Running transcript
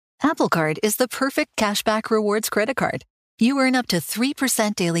Apple Card is the perfect cashback rewards credit card. You earn up to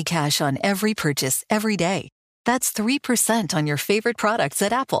 3% daily cash on every purchase every day. That's 3% on your favorite products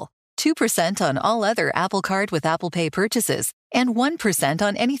at Apple, 2% on all other Apple Card with Apple Pay purchases, and 1%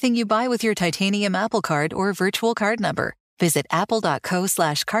 on anything you buy with your titanium Apple Card or virtual card number. Visit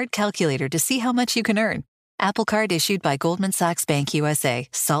apple.co/card calculator to see how much you can earn. Apple Card issued by Goldman Sachs Bank USA,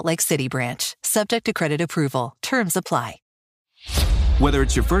 Salt Lake City branch. Subject to credit approval. Terms apply. Whether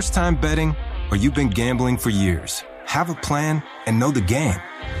it's your first time betting or you've been gambling for years, have a plan and know the game.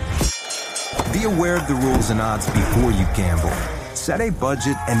 Be aware of the rules and odds before you gamble. Set a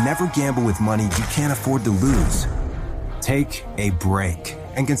budget and never gamble with money you can't afford to lose. Take a break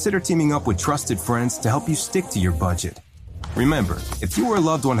and consider teaming up with trusted friends to help you stick to your budget. Remember, if you or a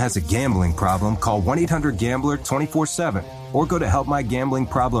loved one has a gambling problem, call 1-800-GAMBLER 24/7 or go to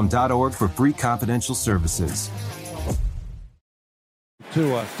helpmygamblingproblem.org for free confidential services.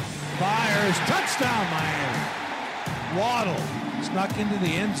 Tua fires, touchdown Miami. Waddle snuck into the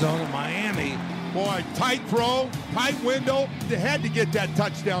end zone of Miami. Boy, tight throw, tight window. They had to get that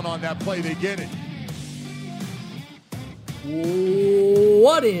touchdown on that play. They get it.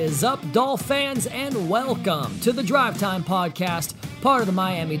 What is up, Dolph fans, and welcome to the Drive Time Podcast, part of the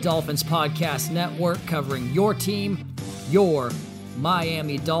Miami Dolphins Podcast Network, covering your team, your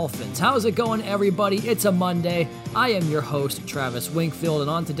Miami Dolphins. How's it going, everybody? It's a Monday. I am your host, Travis Wingfield, and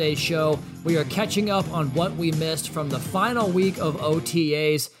on today's show, we are catching up on what we missed from the final week of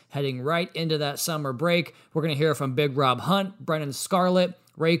OTAs, heading right into that summer break. We're going to hear from Big Rob Hunt, Brennan Scarlett,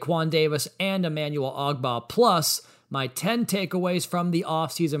 Raekwon Davis, and Emmanuel Ogbah, plus my 10 takeaways from the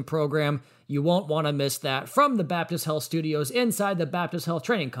offseason program. You won't want to miss that from the Baptist Health Studios inside the Baptist Health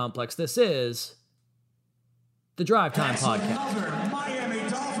Training Complex. This is the Drive Time Podcast. Miami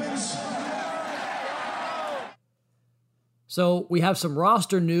Dolphins. So we have some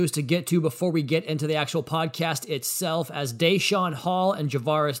roster news to get to before we get into the actual podcast itself, as Deshaun Hall and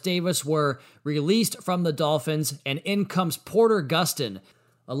Javaris Davis were released from the Dolphins, and in comes Porter Gustin,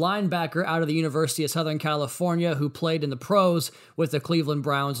 a linebacker out of the University of Southern California who played in the pros with the Cleveland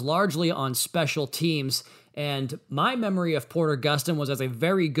Browns, largely on special teams. And my memory of Porter Gustin was as a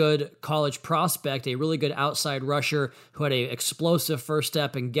very good college prospect, a really good outside rusher who had an explosive first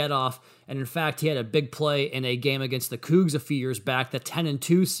step and get off. And in fact, he had a big play in a game against the Cougs a few years back, the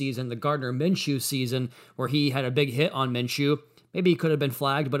 10-2 season, the Gardner Minshew season, where he had a big hit on Minshew. Maybe he could have been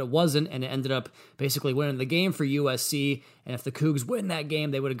flagged, but it wasn't, and it ended up basically winning the game for USC. And if the Cougs win that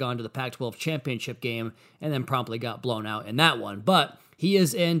game, they would have gone to the Pac-12 championship game and then promptly got blown out in that one. But he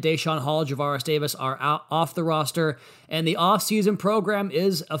is in. Deshaun Hall, Javaris Davis are out off the roster, and the offseason program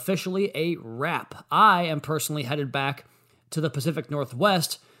is officially a wrap. I am personally headed back to the Pacific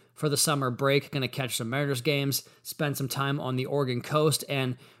Northwest for the summer break. Going to catch some Mariners games, spend some time on the Oregon coast,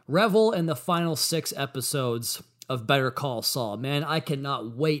 and revel in the final 6 episodes of Better Call Saul. Man, I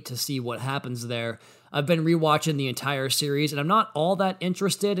cannot wait to see what happens there. I've been rewatching the entire series, and I'm not all that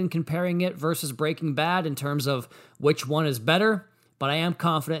interested in comparing it versus Breaking Bad in terms of which one is better, but I am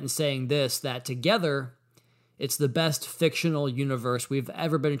confident in saying this, that together, it's the best fictional universe we've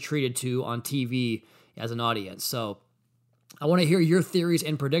ever been treated to on TV as an audience. So I want to hear your theories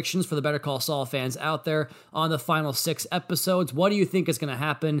and predictions for the Better Call Saul fans out there on the final 6 episodes. What do you think is going to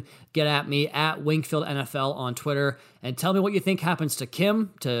happen? Get at me at Wingfield NFL on Twitter and tell me what you think happens to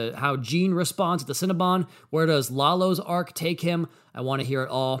Kim, to how Gene responds at the Cinnabon. Where does Lalo's arc take him? I want to hear it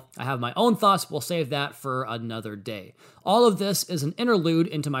all. I have my own thoughts. We'll save that for another day. All of this is an interlude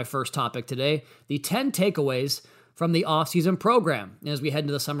into my first topic today, the 10 takeaways from the offseason program. As we head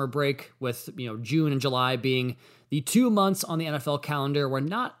into the summer break with, June and July being the 2 months on the NFL calendar where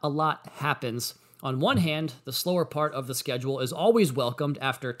not a lot happens. On one hand, the slower part of the schedule is always welcomed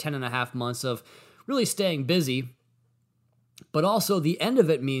after 10 and a half months of really staying busy, but also the end of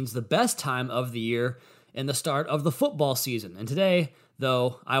it means the best time of the year and the start of the football season. And today,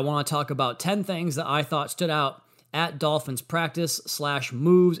 though, I want to talk about 10 things that I thought stood out at Dolphins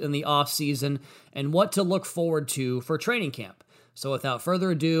practice/moves in the offseason and what to look forward to for training camp. So without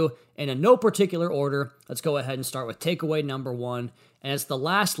further ado, and in no particular order, let's go ahead and start with takeaway number 1, and it's the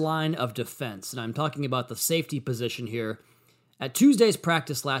last line of defense. And I'm talking about the safety position here. At Tuesday's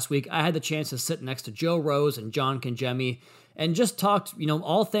practice last week, I had the chance to sit next to Joe Rose and John Kangemi and just talked,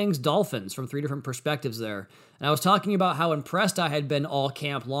 all things Dolphins from 3 different perspectives there. And I was talking about how impressed I had been all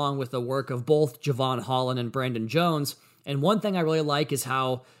camp long with the work of both Javon Holland and Brandon Jones. And one thing I really like is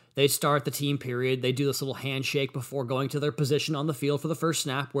how they start the team period. They do this little handshake before going to their position on the field for the first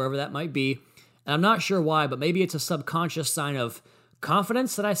snap, wherever that might be. And I'm not sure why, but maybe it's a subconscious sign of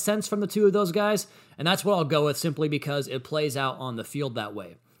confidence that I sense from the two of those guys. And that's what I'll go with simply because it plays out on the field that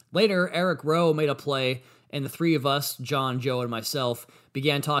way. Later, Eric Rowe made a play, and the three of us, John, Joe, and myself,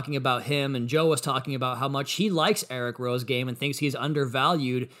 began talking about him, and Joe was talking about how much he likes Eric Rowe's game and thinks he's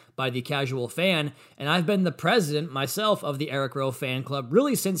undervalued by the casual fan, and I've been the president myself of the Eric Rowe fan club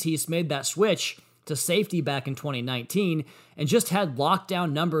really since he's made that switch to safety back in 2019, and just had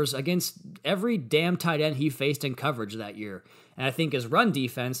lockdown numbers against every damn tight end he faced in coverage that year, and I think his run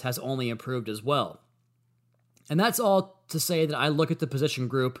defense has only improved as well. And that's all to say that I look at the position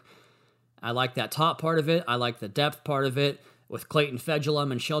group. I like that top part of it. I like the depth part of it, with Clayton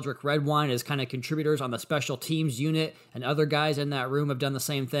Fedulum and Sheldrick Redwine as kind of contributors on the special teams unit, and other guys in that room have done the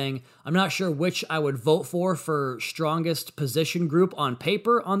same thing. I'm not sure which I would vote for strongest position group on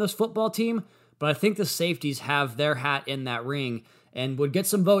paper on this football team, but I think the safeties have their hat in that ring and would get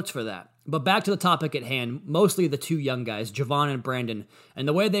some votes for that. But back to the topic at hand, mostly the two young guys, Javon and Brandon, and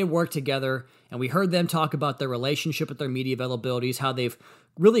the way they work together, and we heard them talk about their relationship with their media availabilities, how they've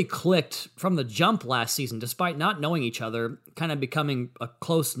really clicked from the jump last season, despite not knowing each other, kind of becoming a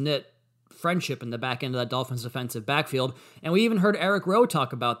close-knit friendship in the back end of that Dolphins defensive backfield. And we even heard Eric Rowe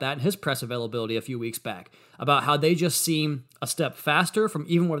talk about that in his press availability a few weeks back, about how they just seem a step faster from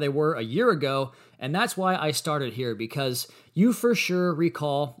even where they were a year ago. And that's why I started here, because you for sure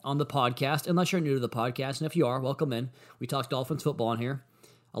recall on the podcast, unless you're new to the podcast, and if you are, welcome in. We talk Dolphins football on here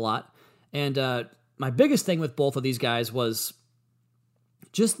a lot. And my biggest thing with both of these guys was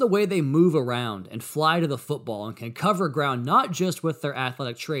just the way they move around and fly to the football and can cover ground, not just with their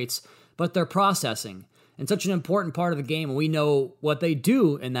athletic traits, but their processing. And such an important part of the game, and we know what they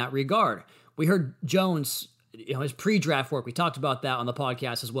do in that regard. We heard Jones, his pre-draft work, we talked about that on the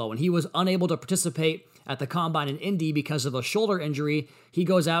podcast as well. When he was unable to participate at the Combine in Indy because of a shoulder injury, he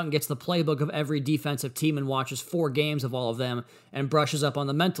goes out and gets the playbook of every defensive team and watches 4 games of all of them and brushes up on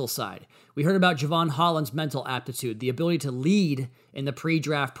the mental side. We heard about Javon Holland's mental aptitude, the ability to lead in the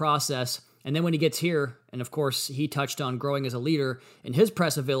pre-draft process. And then when he gets here, and of course he touched on growing as a leader in his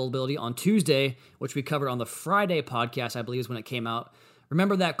press availability on Tuesday, which we covered on the Friday podcast, I believe is when it came out.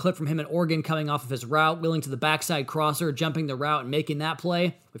 Remember that clip from him in Oregon coming off of his route, wheeling to the backside crosser, jumping the route and making that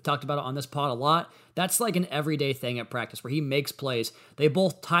play? We've talked about it on this pod a lot. That's like an everyday thing at practice where he makes plays. They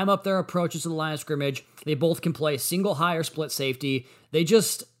both time up their approaches to the line of scrimmage. They both can play single high or split safety.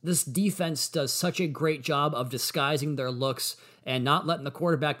 This defense does such a great job of disguising their looks and not letting the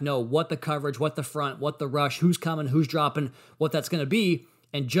quarterback know what the coverage, what the front, what the rush, who's coming, who's dropping, what that's going to be.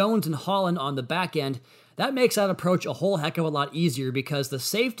 And Jones and Holland on the back end, that makes that approach a whole heck of a lot easier because the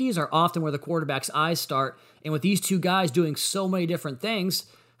safeties are often where the quarterback's eyes start. And with these two guys doing so many different things,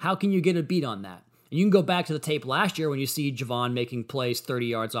 how can you get a beat on that? And you can go back to the tape last year when you see Javon making plays 30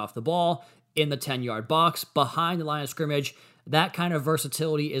 yards off the ball, in the 10-yard box, behind the line of scrimmage. That kind of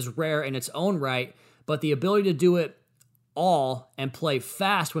versatility is rare in its own right, but the ability to do it all and play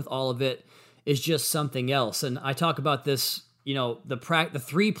fast with all of it is just something else. And I talk about this, the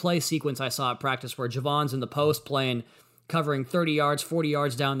 3-play sequence I saw at practice where Javon's in the post playing, covering 30 yards, 40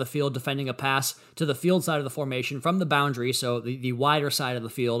 yards down the field, defending a pass to the field side of the formation from the boundary, so the wider side of the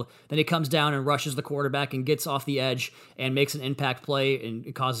field. Then he comes down and rushes the quarterback and gets off the edge and makes an impact play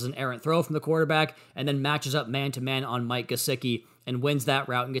and causes an errant throw from the quarterback, and then matches up man-to-man on Mike Gesicki and wins that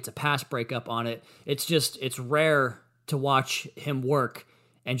route and gets a pass breakup on it. It's rare to watch him work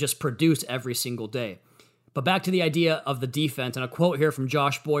and just produce every single day. But back to the idea of the defense, and a quote here from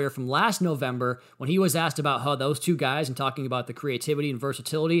Josh Boyer from last November when he was asked about how those two guys and talking about the creativity and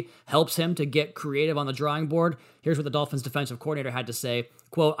versatility helps him to get creative on the drawing board. Here's what the Dolphins defensive coordinator had to say.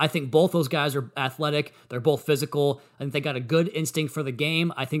 Quote, "I think both those guys are athletic. They're both physical. I think they got a good instinct for the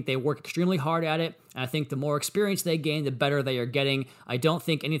game. I think they work extremely hard at it. And I think the more experience they gain, the better they are getting. I don't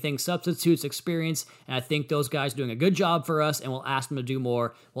think anything substitutes experience. And I think those guys are doing a good job for us, and we'll ask them to do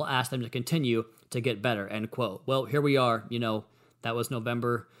more. We'll ask them to continue to get better," end quote. Well, here we are. That was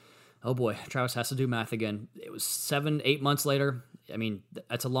November. Oh boy, Travis has to do math again. It was 7-8 months later. I mean,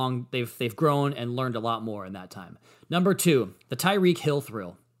 that's they've grown and learned a lot more in that time. Number 2, the Tyreek Hill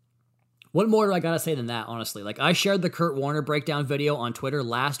thrill. What more do I gotta say than that, honestly? I shared the Kurt Warner breakdown video on Twitter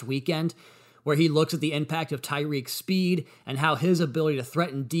last weekend where he looks at the impact of Tyreek's speed and how his ability to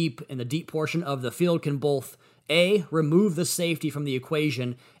threaten deep in the deep portion of the field can both A, remove the safety from the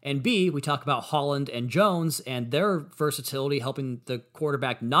equation, and B, we talk about Holland and Jones and their versatility helping the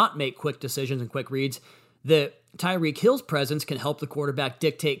quarterback not make quick decisions and quick reads. That Tyreek Hill's presence can help the quarterback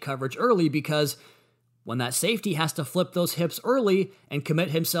dictate coverage early because when that safety has to flip those hips early and commit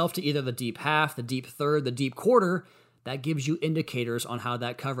himself to either the deep half, the deep third, the deep quarter, that gives you indicators on how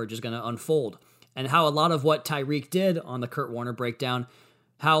that coverage is going to unfold. And how a lot of what Tyreek did on the Kurt Warner breakdown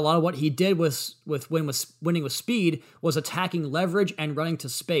how a lot of what he did with winning with speed was attacking leverage and running to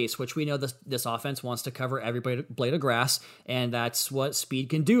space, which we know this offense wants to cover every blade of grass, and that's what speed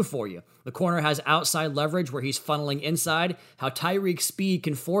can do for you. The corner has outside leverage where he's funneling inside, how Tyreek's speed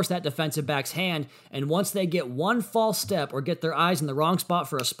can force that defensive back's hand, and once they get one false step or get their eyes in the wrong spot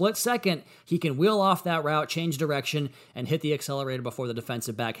for a split second, he can wheel off that route, change direction, and hit the accelerator before the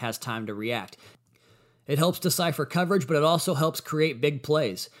defensive back has time to react. It helps decipher coverage, but it also helps create big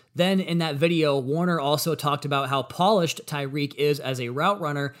plays. Then in that video, Warner also talked about how polished Tyreek is as a route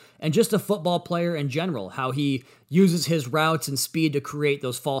runner and just a football player in general, how he uses his routes and speed to create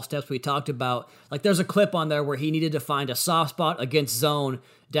those false steps we talked about. Like there's a clip on there where he needed to find a soft spot against zone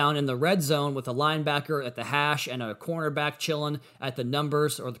down in the red zone with a linebacker at the hash and a cornerback chilling at the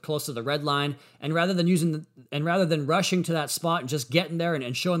numbers or close to the red line. And rather than rushing to that spot and just getting there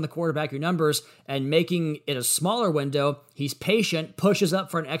and showing the quarterback your numbers and making it a smaller window, he's patient, pushes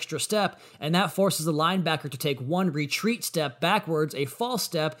up for an extra step, and that forces the linebacker to take one retreat step backwards, a false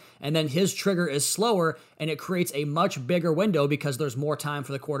step, and then his trigger is slower, and it creates a much bigger window because there's more time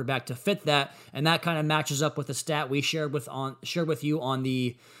for the quarterback to fit that. And that kind of matches up with the stat we shared with you on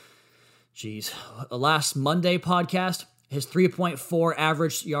the last Monday podcast, his 3.4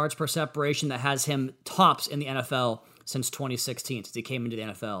 average yards per separation that has him tops in the NFL since 2016, since he came into the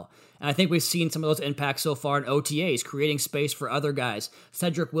NFL. And I think we've seen some of those impacts so far in OTAs, creating space for other guys.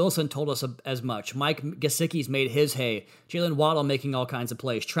 Cedric Wilson told us as much. Mike Gesicki's made his hay. Jalen Waddle making all kinds of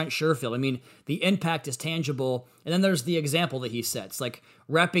plays. Trent Sherfield. I mean, the impact is tangible. And then there's the example that he sets, like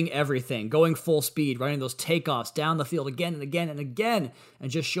repping everything, going full speed, running those takeoffs down the field again and again and again, and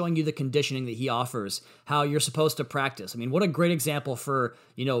just showing you the conditioning that he offers, how you're supposed to practice. I mean, what a great example for,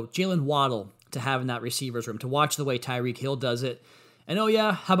 Jalen Waddle to have in that receivers room, to watch the way Tyreek Hill does it. And oh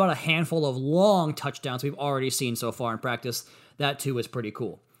yeah, how about a handful of long touchdowns we've already seen so far in practice? That too is pretty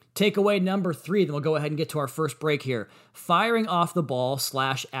cool. Takeaway number 3, then we'll go ahead and get to our first break here. Firing off the ball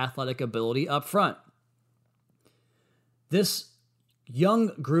 / athletic ability up front. This young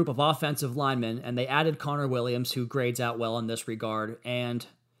group of offensive linemen, and they added Connor Williams, who grades out well in this regard, and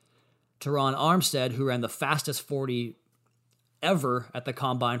Teron Armstead, who ran the fastest 40 ever at the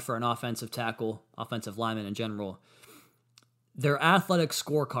combine for an offensive tackle, offensive lineman in general. Their athletic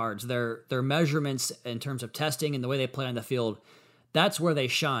scorecards, their measurements in terms of testing and the way they play on the field, that's where they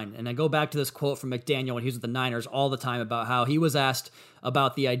shine. And I go back to this quote from McDaniel when he was with the Niners all the time about how he was asked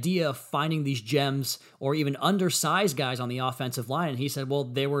about the idea of finding these gems or even undersized guys on the offensive line. And he said, well,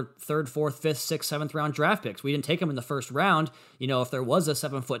 they were 3rd, 4th, 5th, 6th, 7th round draft picks. We didn't take them in the first round. If there was a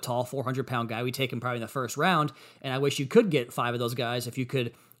 7-foot tall, 400-pound guy, we'd take him probably in the first round. And I wish you could get 5 of those guys if you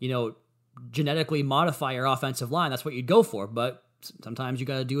could, genetically modify your offensive line. That's what you'd go for. But sometimes you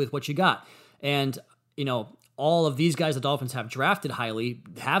got to do with what you got. And, all of these guys the Dolphins have drafted highly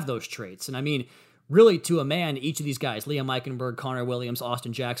have those traits. And I mean, really to a man, each of these guys, Liam Eichenberg, Connor Williams,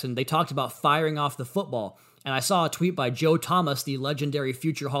 Austin Jackson, they talked about firing off the football. And I saw a tweet by Joe Thomas, the legendary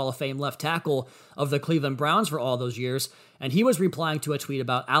future Hall of Fame left tackle of the Cleveland Browns for all those years. And he was replying to a tweet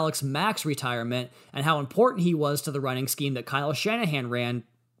about Alex Mack's retirement and how important he was to the running scheme that Kyle Shanahan ran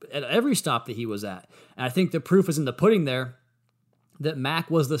at every stop that he was at. And I think the proof is in the pudding there that Mack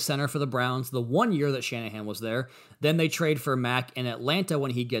was the center for the Browns the one year that Shanahan was there. Then they trade for Mack in Atlanta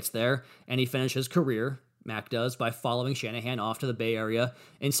when he gets there, and he finishes his career, Mack does, by following Shanahan off to the Bay Area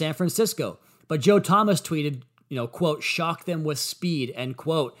in San Francisco. But Joe Thomas tweeted, quote, shock them with speed, end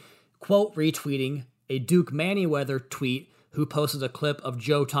quote, retweeting a Duke Manyweather tweet who posted a clip of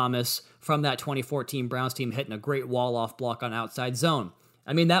Joe Thomas from that 2014 Browns team hitting a great wall-off block on outside zone.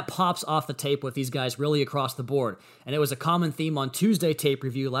 I mean, that pops off the tape with these guys really across the board. And it was a common theme on Tuesday tape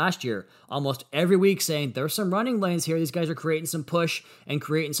review last year, almost every week saying, there's some running lanes here. These guys are creating some push and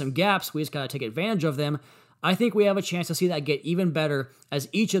creating some gaps. We just got to take advantage of them. I think we have a chance to see that get even better as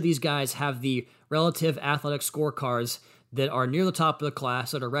each of these guys have the relative athletic scorecards that are near the top of the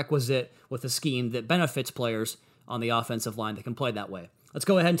class, that are requisite with a scheme that benefits players on the offensive line that can play that way. Let's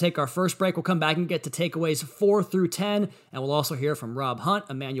go ahead and take our first break. We'll come back and get to takeaways 4 through 10, and we'll also hear from Rob Hunt,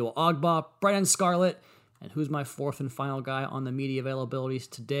 Emmanuel Ogbah, Brennan Scarlett, and who's my 4th and final guy on the media availabilities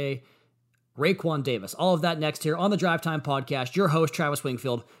today? Raekwon Davis. All of that next here on the Drive Time Podcast. Your host, Travis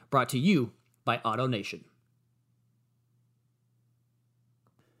Wingfield, brought to you by AutoNation.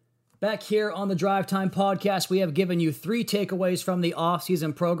 Back here on the Drive Time Podcast, we have given you 3 takeaways from the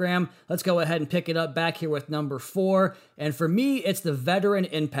offseason program. Let's go ahead and pick it up back here with number 4. And for me, it's the veteran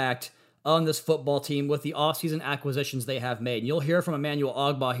impact on this football team with the offseason acquisitions they have made. And you'll hear from Emmanuel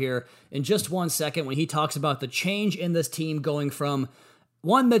Ogbah here in just one second when he talks about the change in this team going from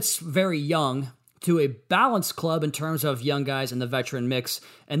one that's very young to a balanced club in terms of young guys in the veteran mix.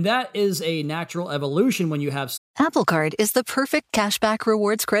 And that is a natural evolution when you have... Apple Card is the perfect cashback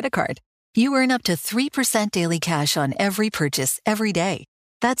rewards credit card. You earn up to 3% daily cash on every purchase every day.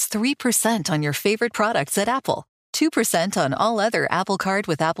 That's 3% on your favorite products at Apple, 2% on all other Apple Card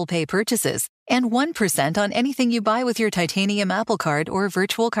with Apple Pay purchases, and 1% on anything you buy with your titanium Apple Card or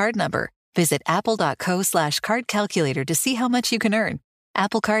virtual card number. Visit apple.co/card calculator to see how much you can earn.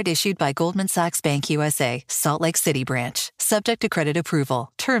 Apple Card issued by Goldman Sachs Bank USA, Salt Lake City branch. Subject to credit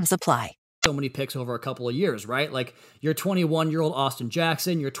approval. Terms apply. So many picks over a couple of years, right? Like your 21-year-old Austin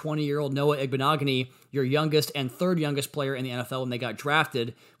Jackson, your 20-year-old Noah Igbinoghene, your youngest and third youngest player in the NFL when they got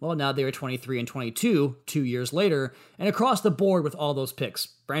drafted. Well, now they are 23 and 22, 2 years later. And across the board with all those picks,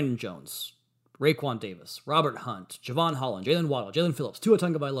 Brandon Jones, Raekwon Davis, Robert Hunt, Javon Holland, Jalen Waddle, Jalen Phillips, Tua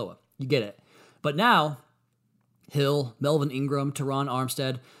Tagovailoa. You get it. But now, Hill, Melvin Ingram, Teron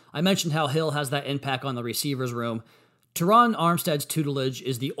Armstead. I mentioned how Hill has that impact on the receivers room. Teron Armstead's tutelage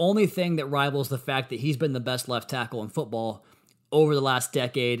is the only thing that rivals the fact that he's been the best left tackle in football over the last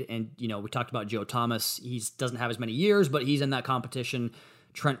decade. And, we talked about Joe Thomas. He doesn't have as many years, but he's in that competition.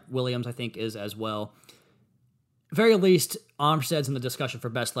 Trent Williams, I think, is as well. Very least, Armstead's in the discussion for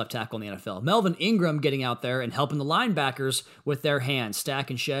best left tackle in the NFL. Melvin Ingram getting out there and helping the linebackers with their hands. Stack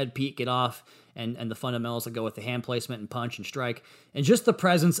and shed, Pete, get off, and the fundamentals that go with the hand placement and punch and strike. And just the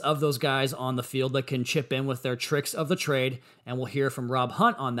presence of those guys on the field that can chip in with their tricks of the trade. And we'll hear from Rob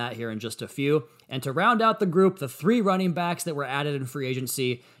Hunt on that here in just a few. And to round out the group, the 3 running backs that were added in free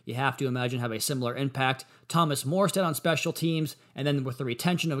agency, you have to imagine have a similar impact. Thomas Morstead on special teams, and then with the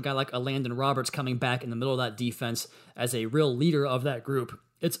retention of a guy like Landon Roberts coming back in the middle of that defense as a real leader of that group,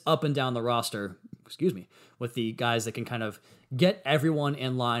 it's up and down the roster, with the guys that can kind of get everyone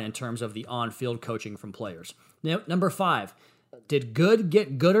in line in terms of the on-field coaching from players. Now, number 5, did good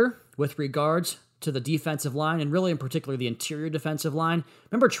get gooder with regards to the defensive line, and really in particular the interior defensive line?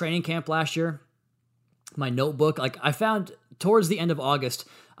 Remember training camp last year? My notebook, I found towards the end of August,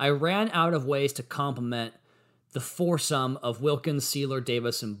 I ran out of ways to compliment the foursome of Wilkins, Sealer,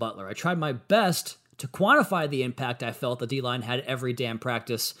 Davis, and Butler. I tried my best to quantify the impact I felt the D-line had every damn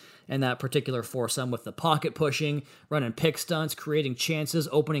practice in that particular foursome, with the pocket pushing, running pick stunts, creating chances,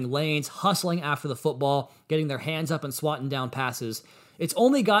 opening lanes, hustling after the football, getting their hands up and swatting down passes. It's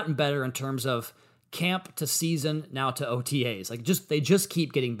only gotten better in terms of camp to season, now to OTAs. They just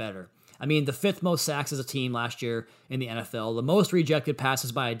keep getting better. I mean, the 5th most sacks as a team last year in the NFL, the most rejected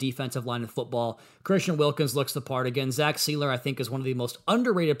passes by a defensive line in football. Christian Wilkins looks the part again. Zach Sealer, I think, is one of the most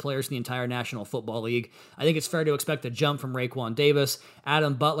underrated players in the entire National Football League. I think it's fair to expect a jump from Raekwon Davis.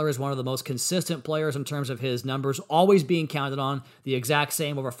 Adam Butler is one of the most consistent players in terms of his numbers, always being counted on, the exact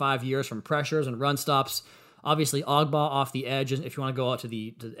same over 5 years from pressures and run stops. Obviously, Ogba off the edge, if you want to go out to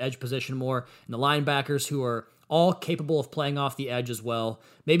the edge position more, and the linebackers who are all capable of playing off the edge as well.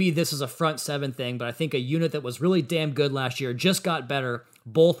 Maybe this is a front 7 thing, but I think a unit that was really damn good last year just got better,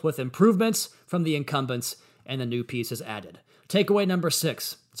 both with improvements from the incumbents and the new pieces added. Takeaway number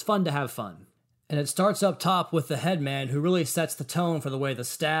 6, it's fun to have fun. And it starts up top with the head man who really sets the tone for the way the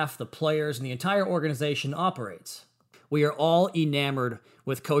staff, the players, and the entire organization operates. We are all enamored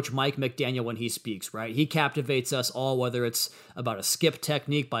with Coach Mike McDaniel when he speaks, right? He captivates us all, whether it's about a skip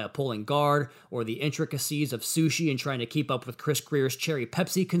technique by a pulling guard or the intricacies of sushi and trying to keep up with Chris Greer's cherry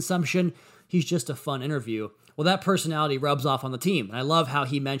Pepsi consumption. He's just a fun interview. Well, that personality rubs off on the team. And I love how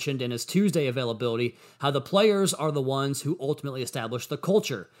he mentioned in his Tuesday availability how the players are the ones who ultimately establish the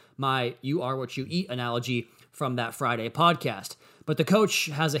culture. My "you are what you eat" analogy from that Friday podcast. But the coach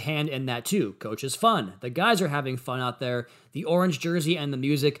has a hand in that too. Coach is fun. The guys are having fun out there. The orange jersey and the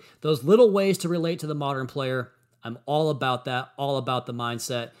music, those little ways to relate to the modern player. I'm all about that, all about the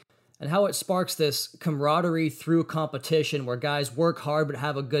mindset. And how it sparks this camaraderie through competition where guys work hard but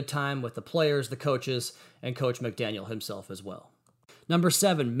have a good time with the players, the coaches, and Coach McDaniel himself as well. Number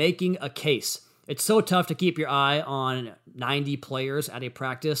 7, making a case. It's so tough to keep your eye on 90 players at a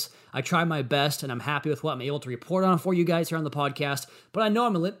practice. I try my best, and I'm happy with what I'm able to report on for you guys here on the podcast, but I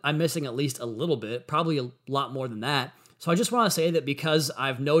know I'm missing at least a little bit, probably a lot more than that. So I just want to say that because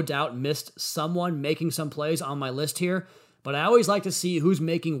I've no doubt missed someone making some plays on my list here, but I always like to see who's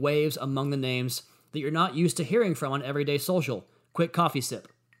making waves among the names that you're not used to hearing from on Everyday Social. Quick coffee sip.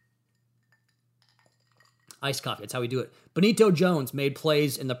 Iced coffee, that's how we do it. Benito Jones made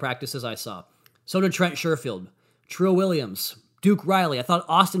plays in the practices I saw. So did Trent Sherfield, Trill Williams, Duke Riley. I thought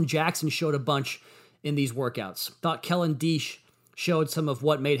Austin Jackson showed a bunch in these workouts. Thought Kellen Diesch showed some of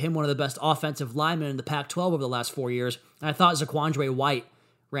what made him one of the best offensive linemen in the Pac-12 over the last 4 years. And I thought Zaquandre White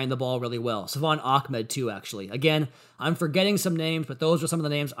ran the ball really well. Salvon Ahmed too, actually. Again, I'm forgetting some names, but those are some of the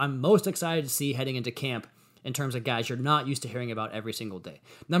names I'm most excited to see heading into camp in terms of guys you're not used to hearing about every single day.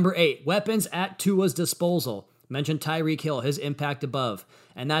 Number 8, weapons at Tua's disposal. Mentioned Tyreek Hill, his impact above.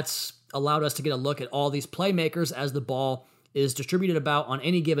 And that's allowed us to get a look at all these playmakers as the ball is distributed about on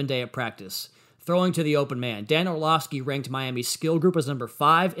any given day at practice. Throwing to the open man. Dan Orlovsky ranked Miami's skill group as number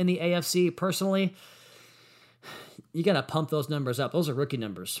 5 in the AFC. Personally, you got to pump those numbers up. Those are rookie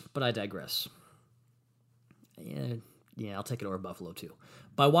numbers, but I digress. Yeah, I'll take it over Buffalo too.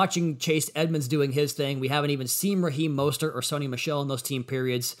 By watching Chase Edmonds doing his thing, we haven't even seen Raheem Mostert or Sony Michel in those team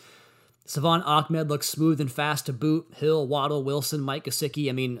periods. Salvon Ahmed looks smooth and fast to boot. Hill, Waddle, Wilson, Mike Gesicki.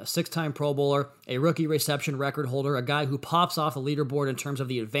 I mean, a 6-time Pro Bowler, a rookie reception record holder, a guy who pops off the leaderboard in terms of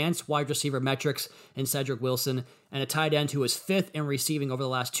the advanced wide receiver metrics in Cedric Wilson, and a tight end who is 5th in receiving over the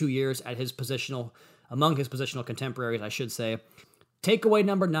last 2 years at his positional, among his positional contemporaries, I should say. Takeaway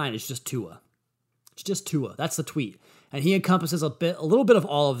number 9 is just Tua. It's just Tua. That's the tweet. And he encompasses a little bit of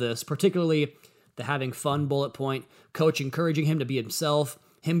all of this, particularly the having fun bullet point, coach encouraging him to be himself,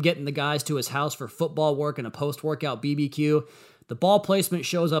 him getting the guys to his house for football work and a post-workout BBQ. The ball placement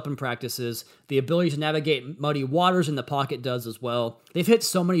shows up in practices. The ability to navigate muddy waters in the pocket does as well. They've hit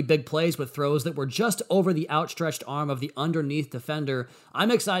so many big plays with throws that were just over the outstretched arm of the underneath defender. I'm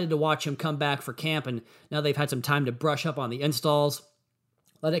excited to watch him come back for camp, and now they've had some time to brush up on the installs.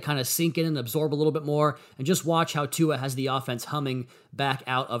 Let it kind of sink in and absorb a little bit more, and just watch how Tua has the offense humming back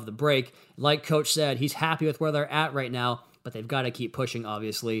out of the break. Like Coach said, he's happy with where they're at right now, but they've got to keep pushing,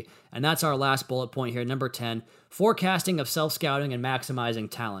 obviously. And that's our last bullet point here, number 10, forecasting of self-scouting and maximizing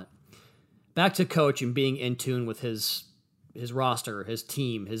talent. Back to Coach and being in tune with his roster, his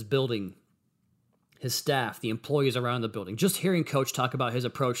team, his building, his staff, the employees around the building. Just hearing Coach talk about his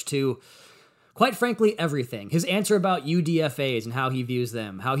approach to, quite frankly, everything. His answer about UDFAs and how he views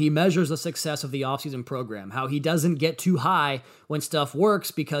them, how he measures the success of the offseason program, how he doesn't get too high when stuff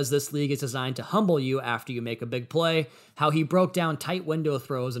works because this league is designed to humble you after you make a big play, how he broke down tight window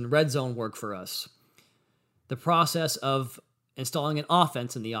throws and red zone work for us. The process of installing an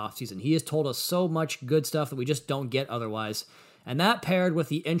offense in the offseason. He has told us so much good stuff that we just don't get otherwise. And that paired with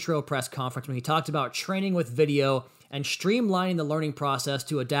the intro press conference when he talked about training with video and streamlining the learning process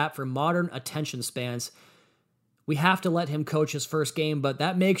to adapt for modern attention spans. We have to let him coach his first game, but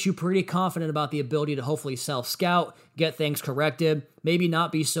that makes you pretty confident about the ability to hopefully self-scout, get things corrected, maybe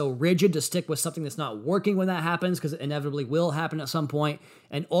not be so rigid to stick with something that's not working when that happens, because it inevitably will happen at some point,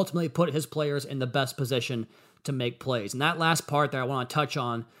 and ultimately put his players in the best position to make plays. And that last part that I want to touch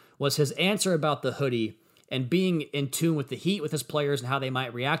on was his answer about the hoodie and being in tune with the heat with his players and how they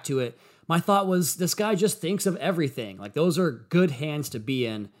might react to it. My thought was, this guy just thinks of everything. Like, those are good hands to be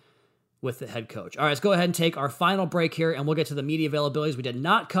in with the head coach. All right, let's go ahead and take our final break here, and we'll get to the media availabilities we did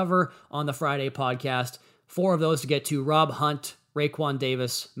not cover on the Friday podcast. 4 of those to get to: Rob Hunt, Raekwon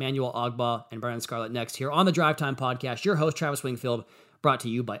Davis, Manuel Ogbah, and Brandon Scarlett next here on the Drive Time Podcast. Your host, Travis Wingfield, brought to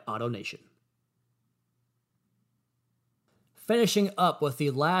you by Auto Nation. Finishing up with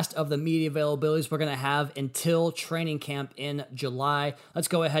the last of the media availabilities we're going to have until training camp in July. Let's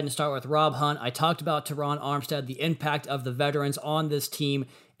go ahead and start with Rob Hunt. I talked about Teron Armstead, the impact of the veterans on this team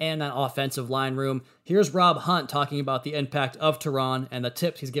and that offensive line room. Here's Rob Hunt talking about the impact of Teron and the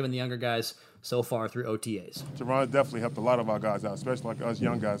tips he's given the younger guys so far through OTAs. Teron definitely helped a lot of our guys out, especially like us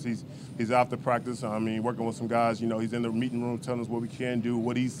young guys. He's after practice. I mean, working with some guys. He's in the meeting room telling us what we can do,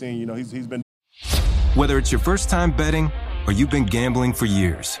 what he's seen. He's been. Whether it's your first time betting or you've been gambling for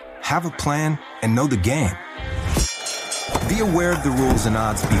years, have a plan and know the game. Be aware of the rules and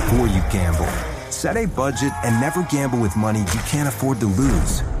odds before you gamble. Set a budget and never gamble with money you can't afford to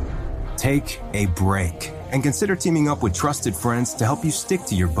lose. Take a break and consider teaming up with trusted friends to help you stick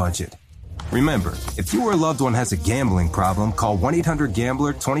to your budget. Remember, if you or a loved one has a gambling problem, call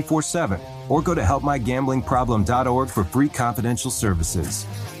 1-800-GAMBLER 24/7 or go to helpmygamblingproblem.org for free confidential services.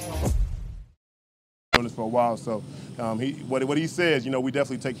 Doing this for a while, so what he says, we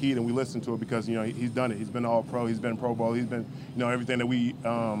definitely take heed and we listen to it because he's done it. He's been all pro. He's been Pro Bowl. He's been everything that we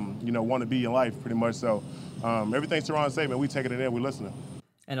want to be in life pretty much. So everything Teron's saying, man, we take it in, we listening.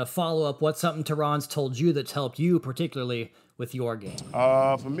 And a follow-up, what's something Teron's told you that's helped you particularly with your game?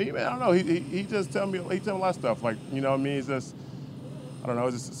 For me, man, I don't know. He just tell me a lot of stuff. Like, it's just, I don't know,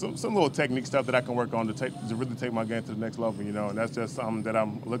 it's just some little technique stuff that I can work on to really take my game to the next level, and that's just something that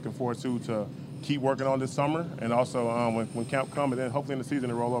I'm looking forward to keep working on this summer, and also when camp comes, and then hopefully in the season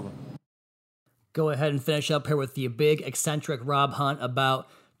to roll over. Go ahead and finish up here with the big eccentric Rob Hunt about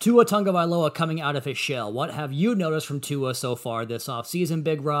Tua Tagovailoa coming out of his shell. What have you noticed from Tua so far this offseason,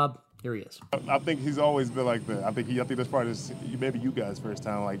 Big Rob? Here he is. I think he's always been like that. I think that's probably maybe you guys' first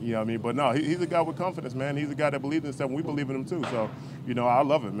time, like, you know what I mean? But no, he's a guy with confidence, man. He's a guy that believes in himself, and we believe in him too. So, you know, I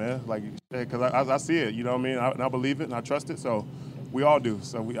love it, man. Like, because I see it, you know what I mean? And I believe it, and I trust it, so we all do.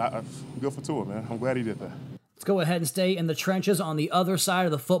 So I'm good for Tua, man. I'm glad he did that. Let's go ahead and stay in the trenches on the other side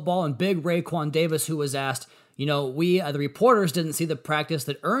of the football, and big Raekwon Davis, who was asked, you know, we, the reporters, didn't see the practice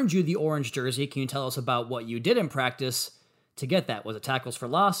that earned you the orange jersey. Can you tell us about what you did in practice to get that? Was it tackles for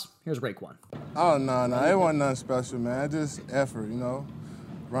loss? Here's Raekwon. Oh, no, it wasn't nothing special, man. Just effort, you know,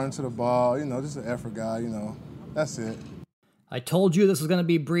 running to the ball, you know, just an effort guy, you know. That's it. I told you this was going to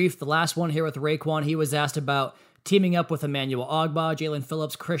be brief. The last one here with Raekwon, he was asked about teaming up with Emmanuel Ogbah, Jaelan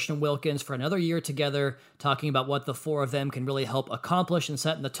Phillips, Christian Wilkins for another year together, talking about what the four of them can really help accomplish and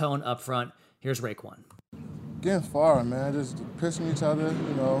setting the tone up front. Here's Raekwon. Getting far, man, just pushing each other,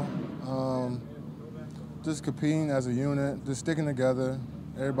 you know, just competing as a unit, just sticking together,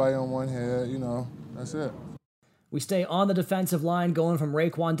 everybody on one head, you know, that's it. We stay on the defensive line, going from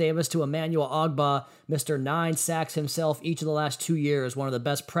Raekwon Davis to Emmanuel Ogbah, Mr. 9 sacks himself each of the last 2 years, one of the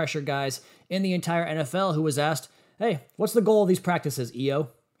best pressure guys in the entire NFL, who was asked, hey, what's the goal of these practices, EO?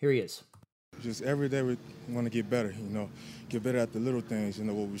 Here he is. Just every day we want to get better, you know, get better at the little things, you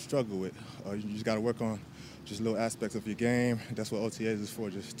know, what we struggle with. You just got to work on just little aspects of your game. That's what OTAs is for,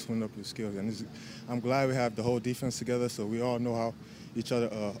 just tune up your skills. And I'm glad we have the whole defense together so we all know how each other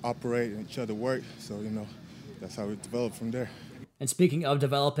operate and each other work. So, you know, that's how we develop from there. And speaking of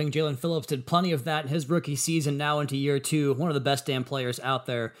developing, Jaelan Phillips did plenty of that in his rookie season, now into year 2. One of the best damn players out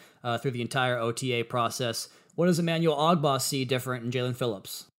there through the entire OTA process. What does Emmanuel Ogbah see different in Jaelan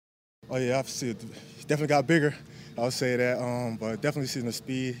Phillips? Oh, yeah, I see it. He definitely got bigger. I would say that, but definitely seeing the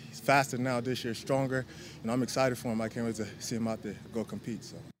speed. He's faster now this year, stronger. And I'm excited for him. I can't wait to see him out there go compete.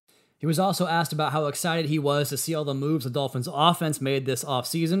 So. He was also asked about how excited he was to see all the moves the Dolphins offense made this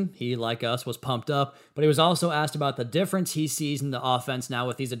offseason. He, like us, was pumped up, but he was also asked about the difference he sees in the offense now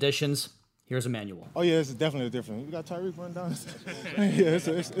with these additions. Here's Emmanuel. Oh, yeah, it's definitely a difference. We got Tyreek running down. Yeah,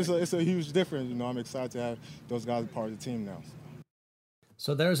 it's a huge difference. You know, I'm excited to have those guys part of the team now.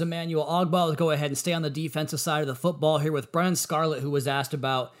 So there's Emmanuel Ogbah. Let's go ahead and stay on the defensive side of the football here with Brennan Scarlett, who was asked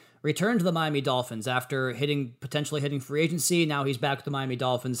about return to the Miami Dolphins after potentially hitting free agency. Now he's back with the Miami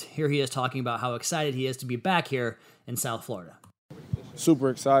Dolphins. Here he is talking about how excited he is to be back here in South Florida.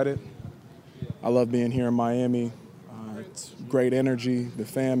 Super excited. I love being here in Miami. It's great energy, the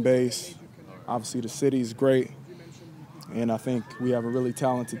fan base. Obviously the city's great. And I think we have a really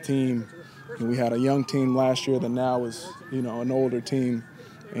talented team. And we had a young team last year that now is, you know, an older team.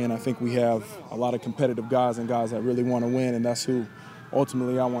 And I think we have a lot of competitive guys and guys that really want to win, and that's who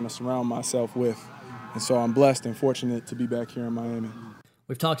ultimately I want to surround myself with. And so I'm blessed and fortunate to be back here in Miami.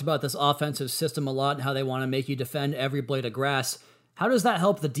 We've talked about this offensive system a lot and how they want to make you defend every blade of grass. How does that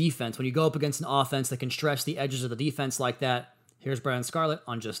help the defense when you go up against an offense that can stretch the edges of the defense like that? Here's Brennan Scarlett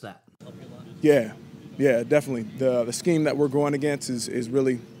on just that. Yeah, definitely. The scheme that we're going against is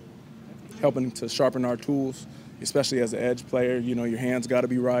really helping to sharpen our tools, especially as an edge player. You know, your hands got to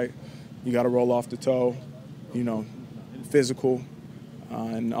be right. You got to roll off the toe, you know, physical.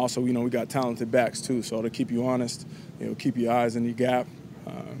 And also, you know, we got talented backs too. So to keep you honest, you know, keep your eyes in your gap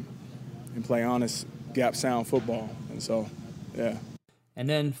and play honest, gap sound football. And so, yeah. And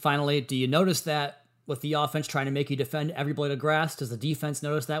then finally, do you notice that with the offense trying to make you defend every blade of grass? Does the defense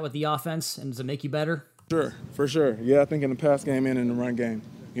notice that with the offense, and does it make you better? Sure, for sure. Yeah, I think in the pass game and in the run game,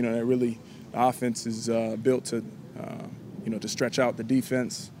 you know, that really the offense is built to, you know, to stretch out the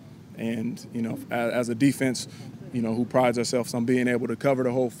defense. And, you know, as a defense, you know, who prides ourselves on being able to cover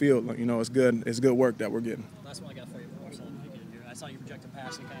the whole field, you know, it's good work that we're getting. Last one I got for you before so I saw you project a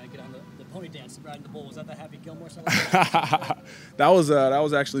pass and kind of get on the pony dance riding the bull. Was that the Happy Gilmore song? That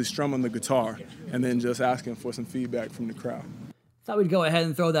was actually strumming the guitar and then just asking for some feedback from the crowd. Thought we'd go ahead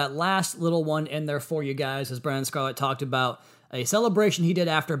and throw that last little one in there for you guys, as Brennan Scarlett talked about a celebration he did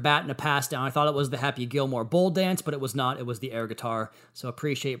after batting a pass down. I thought it was the Happy Gilmore bull dance, but it was not. It was the air guitar. So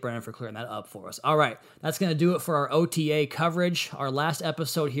appreciate Brennan for clearing that up for us. All right, that's going to do it for our OTA coverage. Our last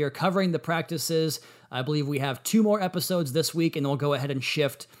episode here covering the practices. I believe we have 2 more episodes this week, and then we'll go ahead and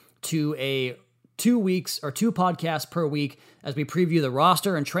shift to a 2 podcasts per week as we preview the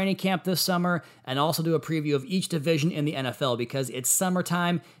roster and training camp this summer, and also do a preview of each division in the NFL because it's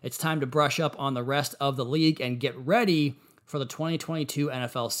summertime. It's time to brush up on the rest of the league and get ready for the 2022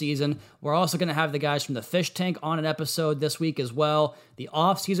 NFL season. We're also going to have the guys from the Fish Tank on an episode this week as well. The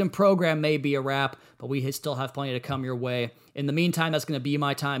off-season program may be a wrap, but we still have plenty to come your way. In the meantime, that's going to be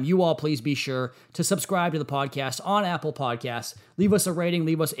my time. You all please be sure to subscribe to the podcast on Apple Podcasts. Leave us a rating,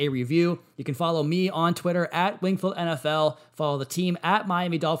 leave us a review. You can follow me on Twitter at Wingfield NFL. Follow the team at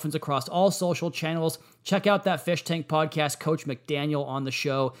Miami Dolphins across all social channels. Check out that Fish Tank podcast, Coach McDaniel on the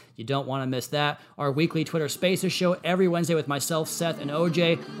show. You don't want to miss that. Our weekly Twitter Spaces show every Wednesday with myself, Seth, and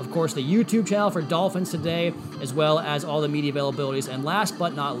OJ. Of course, the YouTube channel for Dolphins Today, as well as all the media availabilities. And last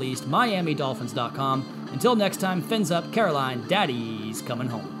but not least, MiamiDolphins.com. Until next time, fins up, Caroline, Daddy's coming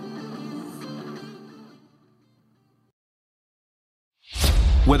home.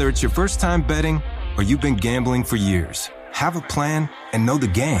 Whether it's your first time betting or you've been gambling for years, have a plan and know the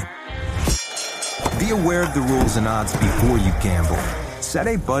game. Be aware of the rules and odds before you gamble. Set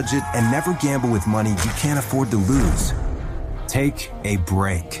a budget and never gamble with money you can't afford to lose. Take a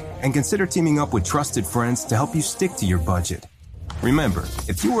break and consider teaming up with trusted friends to help you stick to your budget. Remember,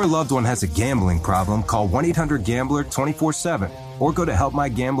 if you or a loved one has a gambling problem, call 1-800-GAMBLER 24/7 or go to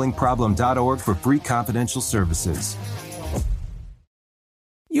helpmygamblingproblem.org for free confidential services.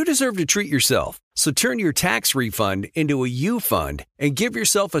 You deserve to treat yourself, so turn your tax refund into a U fund and give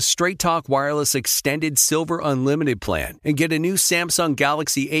yourself a Straight Talk Wireless Extended Silver Unlimited plan and get a new Samsung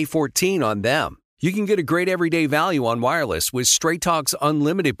Galaxy A14 on them. You can get a great everyday value on wireless with Straight Talk's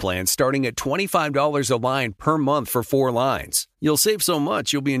Unlimited plan starting at $25 a line per month for 4 lines. You'll save so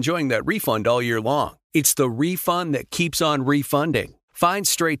much you'll be enjoying that refund all year long. It's the refund that keeps on refunding. Find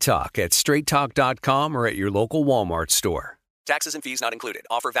Straight Talk at straighttalk.com or at your local Walmart store. Taxes and fees not included.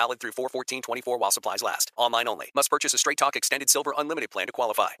 Offer valid through 4/14/24 while supplies last. Online only. Must purchase a Straight Talk Extended Silver Unlimited plan to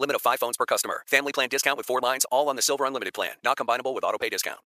qualify. Limit of 5 phones per customer. Family plan discount with 4 lines all on the Silver Unlimited plan. Not combinable with auto pay discount.